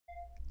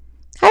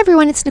Hi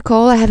everyone, it's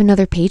Nicole. I have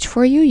another page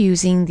for you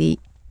using the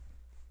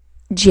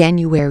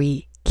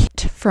January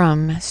kit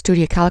from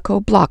Studio Calico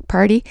Block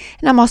Party,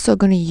 and I'm also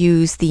going to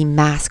use the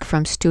mask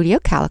from Studio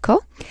Calico.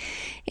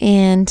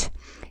 And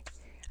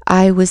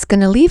I was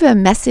going to leave a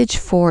message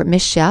for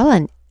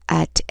Michelle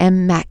at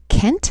MMac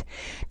Kent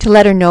to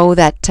let her know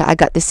that I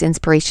got this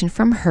inspiration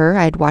from her.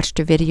 I had watched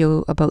a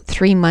video about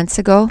 3 months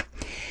ago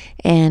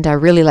and I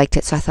really liked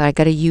it, so I thought I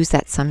got to use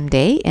that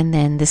someday. And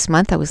then this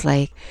month I was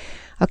like,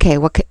 okay,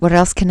 what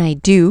else can I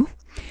do,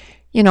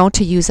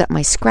 to use up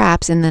my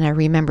scraps? And then I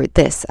remembered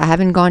this. I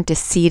haven't gone to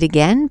see it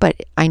again, but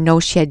I know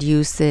she had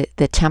used the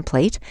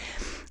template.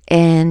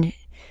 And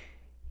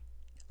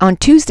on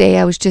Tuesday,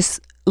 I was just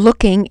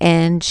looking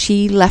and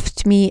she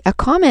left me a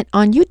comment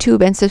on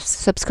YouTube and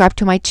subscribed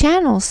to my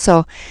channel.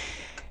 So,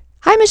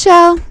 hi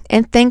Michelle,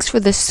 and thanks for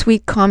the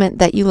sweet comment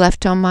that you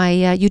left on my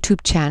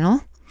YouTube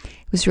channel.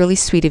 It was really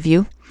sweet of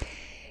you.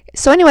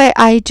 So anyway,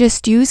 I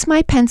just used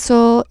my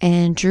pencil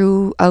and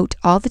drew out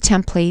all the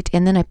template,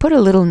 and then I put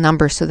a little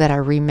number so that I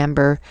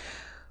remember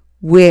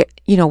where,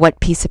 what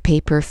piece of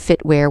paper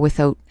fit where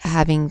without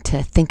having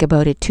to think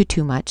about it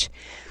too much.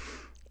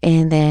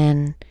 And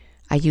then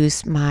I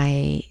used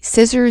my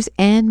scissors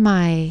and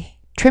my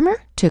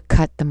trimmer to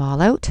cut them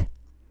all out.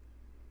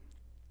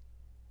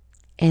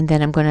 And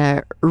then I'm going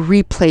to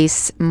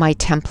replace my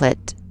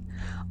template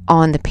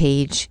on the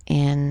page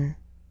and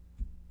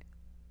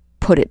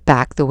put it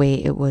back the way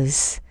it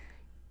was,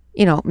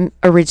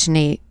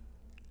 originally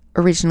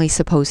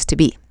supposed to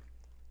be.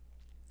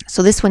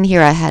 So this one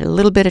here, I had a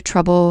little bit of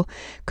trouble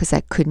because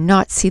I could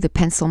not see the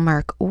pencil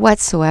mark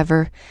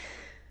whatsoever.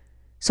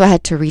 So I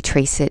had to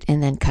retrace it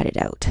and then cut it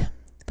out.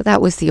 But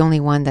that was the only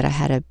one that I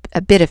had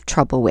a bit of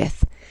trouble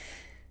with.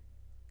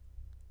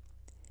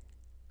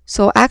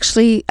 So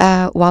actually,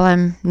 while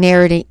I'm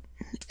narrating,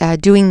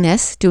 doing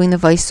the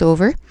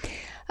voiceover,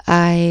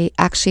 I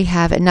actually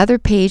have another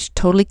page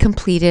totally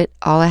completed.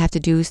 All I have to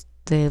do is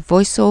the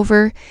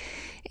voiceover,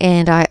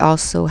 and I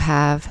also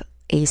have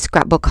a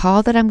scrapbook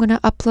haul that I'm going to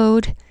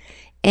upload.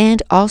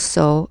 And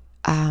also,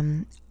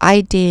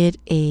 I did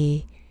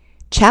a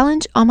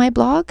challenge on my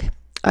blog,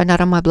 or not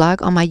on my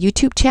blog, on my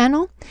YouTube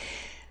channel,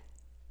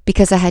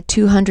 because I had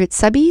 200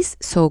 subbies.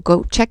 So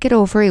go check it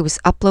over. It was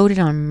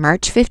uploaded on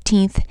March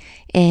 15th,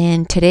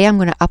 and today I'm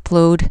going to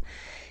upload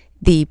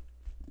the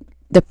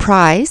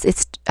prize.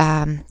 It's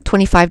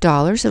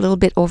 $25, a little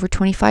bit over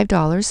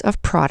 $25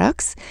 of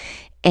products,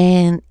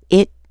 and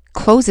it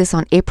closes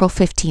on April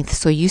 15th.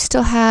 So you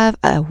still have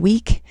a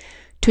week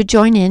to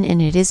join in, and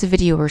it is a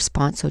video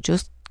response. So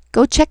just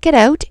go check it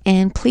out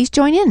and please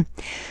join in.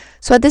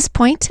 So at this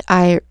point,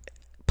 I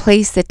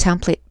place the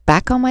template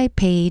back on my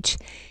page,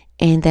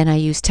 and then I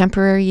use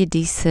temporary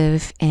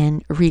adhesive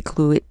and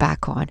re-glue it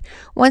back on.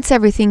 Once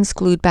everything's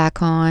glued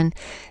back on,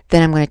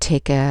 then I'm going to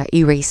take a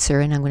eraser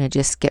and I'm going to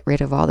just get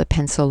rid of all the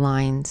pencil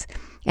lines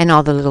and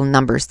all the little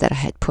numbers that I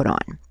had put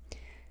on.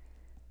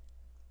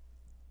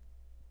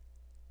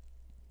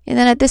 And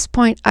then at this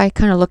point, I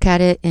kind of look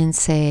at it and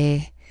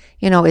say,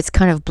 it's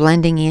kind of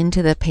blending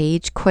into the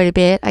page quite a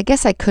bit. I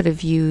guess I could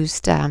have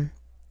used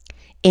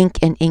ink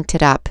and inked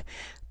it up,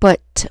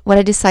 but what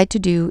I decided to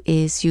do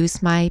is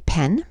use my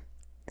pen.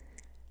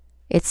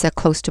 It's a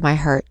close to my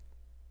heart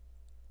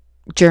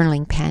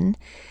journaling pen,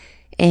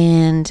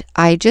 and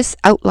I just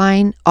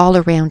outline all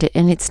around it,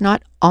 and it's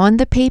not on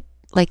the paper,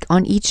 like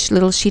on each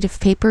little sheet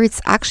of paper.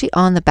 It's actually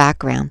on the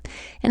background.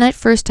 And at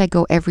first I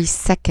go every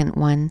second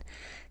one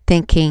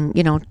thinking,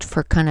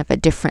 for kind of a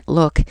different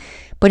look,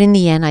 but in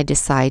the end I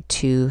decide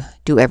to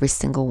do every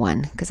single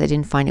one because I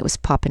didn't find it was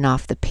popping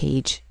off the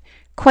page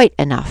quite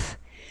enough.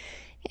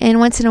 And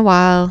once in a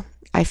while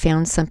I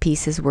found some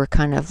pieces were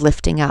kind of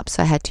lifting up,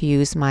 so I had to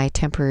use my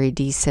temporary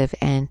adhesive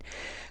and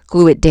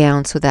glue it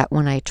down so that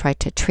when I tried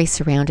to trace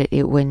around it,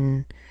 it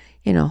wouldn't,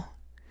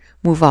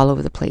 move all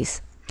over the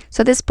place.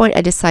 So at this point,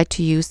 I decided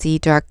to use the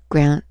dark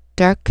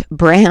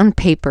brown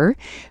paper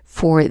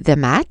for the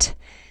mat.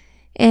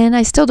 And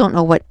I still don't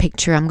know what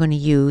picture I'm going to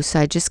use,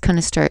 so I just kind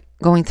of start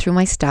going through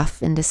my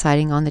stuff and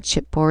deciding on the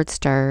chipboard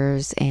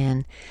stars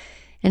and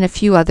a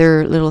few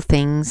other little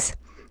things.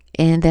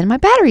 And then my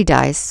battery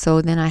dies,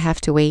 so then I have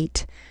to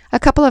wait a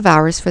couple of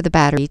hours for the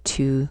battery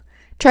to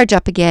charge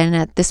up again.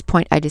 At this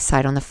point, I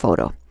decide on the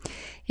photo.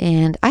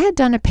 And I had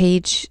done a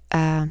page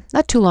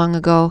not too long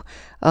ago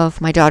of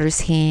my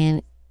daughter's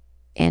hand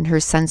and her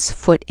son's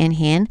foot and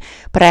hand,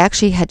 but I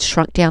actually had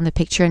shrunk down the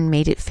picture and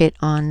made it fit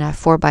on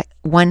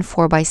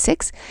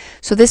 4x6.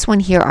 So this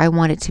one here, I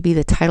want it to be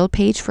the title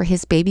page for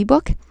his baby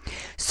book.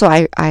 So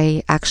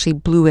I actually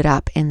blew it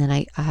up, and then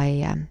I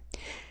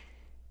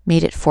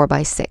made it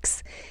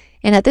 4x6.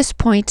 And at this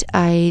point,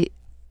 I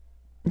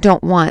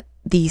don't want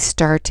the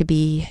star to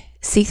be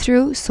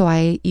see-through, so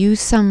I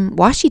used some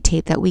washi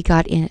tape that we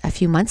got in a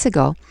few months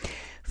ago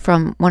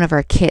from one of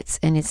our kits,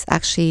 and it's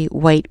actually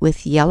white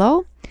with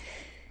yellow,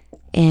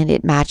 and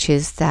it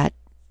matches that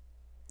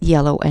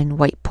yellow and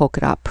white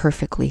polka dot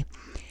perfectly.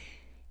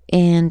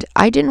 And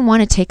I didn't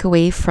want to take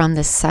away from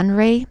the sun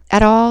ray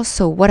at all.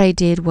 So what I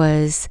did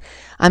was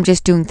I'm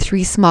just doing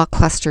 3 small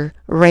cluster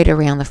right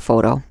around the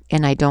photo.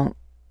 And I don't,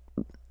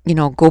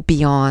 go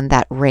beyond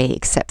that ray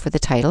except for the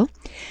title.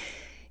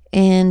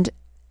 And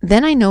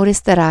then I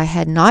noticed that I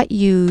had not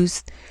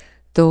used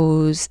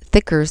those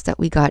thickers that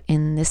we got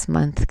in this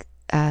month's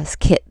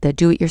kit, the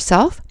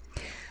do-it-yourself.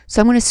 So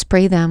I'm going to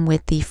spray them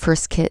with the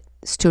first kit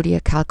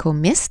Studio Calico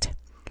Mist.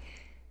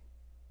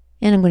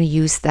 And I'm going to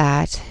use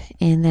that.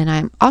 And then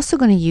I'm also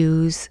going to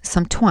use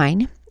some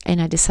twine.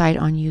 And I decide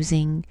on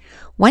using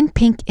 1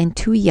 pink and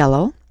 2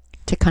 yellow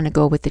to kind of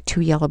go with the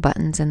 2 yellow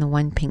buttons and the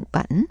 1 pink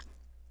button.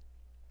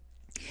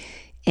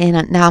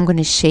 And now I'm going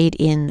to shade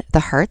in the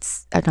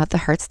hearts, not the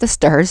hearts, the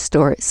stars,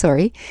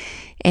 sorry.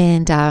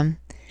 And I'm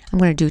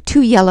going to do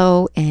 2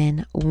 yellow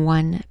and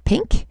 1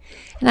 pink.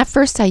 And at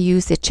first I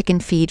used the chicken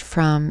feed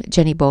from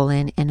Jenny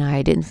Bolin, and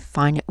I didn't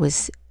find it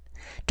was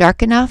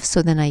dark enough.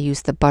 So then I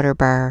used the butter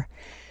bar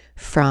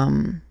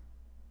from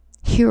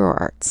Hero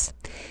Arts.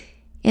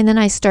 And then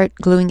I start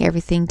gluing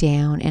everything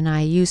down, and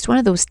I used one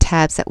of those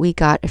tabs that we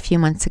got a few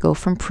months ago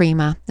from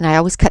Prima, and I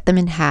always cut them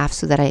in half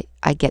so that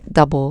I get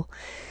double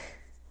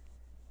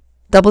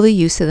the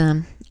use of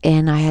them.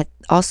 And I had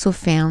also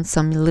found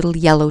some little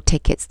yellow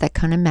tickets that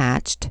kind of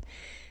matched.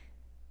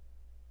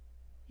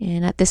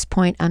 And at this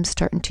point I'm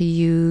starting to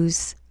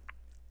use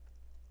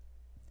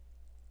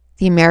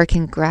the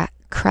American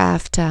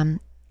Craft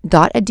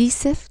dot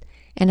adhesive,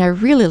 and I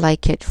really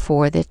like it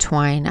for the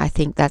twine. I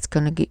think that's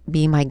going to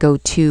be my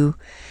go-to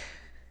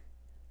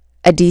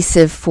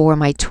adhesive for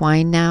my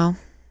twine now.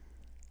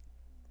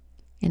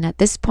 And at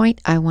this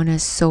point I want to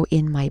sew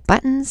in my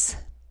buttons.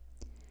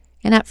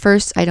 And at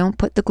first I don't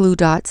put the glue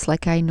dots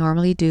like I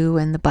normally do,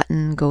 and the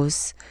button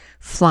goes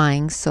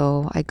flying.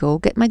 So I go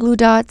get my glue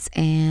dots,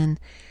 and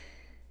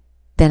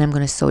then I'm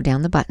going to sew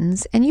down the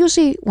buttons. And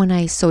usually when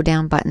I sew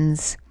down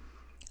buttons,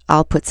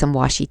 I'll put some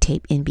washi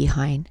tape in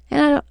behind.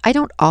 And I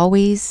don't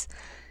always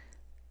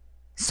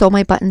sew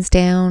my buttons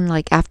down.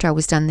 Like after I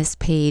was done this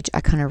page,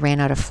 I kind of ran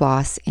out of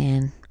floss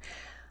and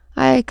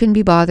I couldn't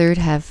be bothered,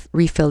 have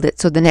refilled it.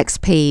 So the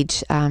next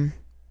page, I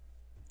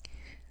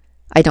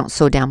don't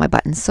sew down my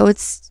buttons. So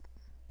it's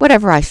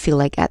whatever I feel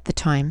like at the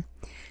time.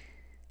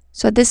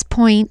 So at this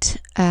point,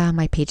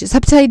 my page is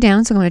upside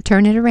down, so I'm going to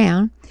turn it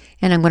around,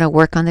 and I'm going to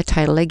work on the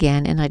title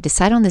again. And I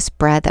decide on this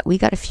brad that we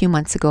got a few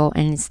months ago,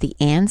 and it's the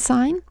and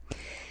sign.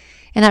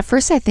 And at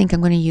first I think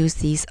I'm going to use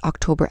these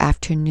October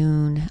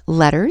afternoon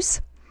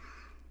letters,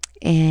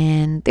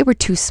 and they were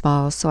too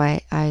small, so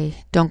I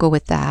don't go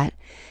with that.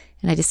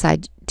 And I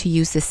decide to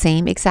use the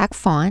same exact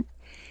font,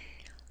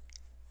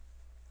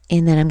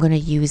 and then I'm going to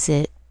use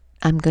the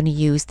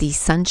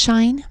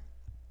Sunshine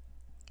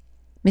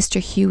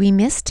Mr. Huey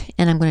Mist,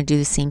 and I'm going to do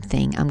the same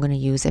thing. I'm going to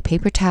use a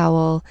paper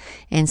towel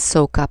and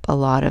soak up a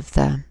lot of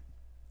the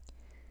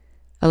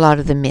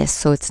mist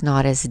so it's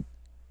not as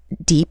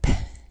deep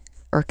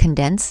or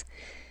condensed.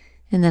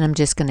 And then I'm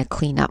just going to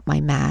clean up my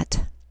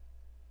mat.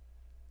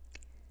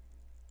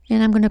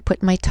 And I'm going to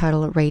put my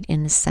title right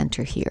in the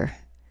center here.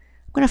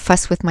 I'm going to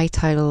fuss with my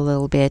title a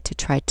little bit to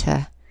try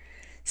to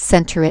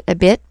center it a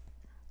bit.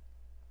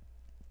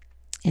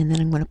 And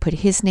then I'm going to put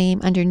his name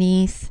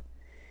underneath.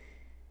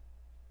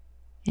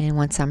 And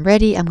once I'm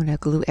ready, I'm going to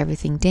glue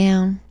everything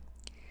down.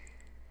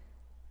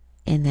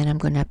 And then I'm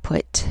going to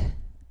put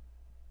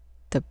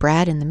the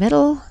brad in the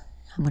middle.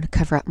 I'm going to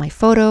cover up my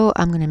photo.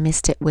 I'm going to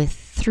mist it with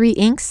 3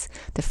 inks.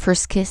 The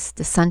First Kiss,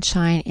 the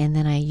Sunshine, and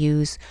then I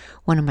use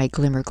one of my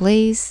Glimmer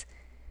Glaze.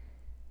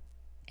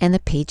 And the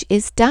page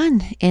is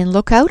done. And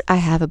look out, I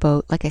have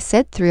about, like I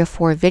said, 3 or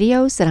 4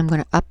 videos that I'm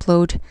going to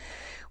upload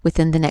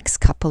within the next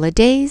couple of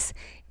days.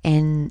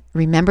 And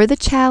remember the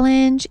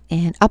challenge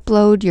and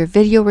upload your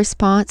video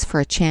response for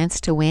a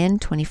chance to win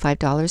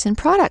 $25 in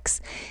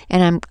products.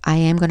 And I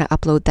am going to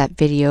upload that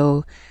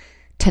video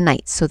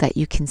tonight so that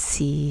you can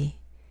see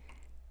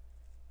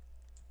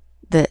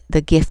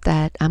the gift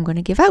that I'm going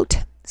to give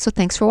out. So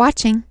thanks for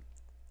watching.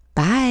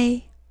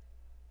 Bye.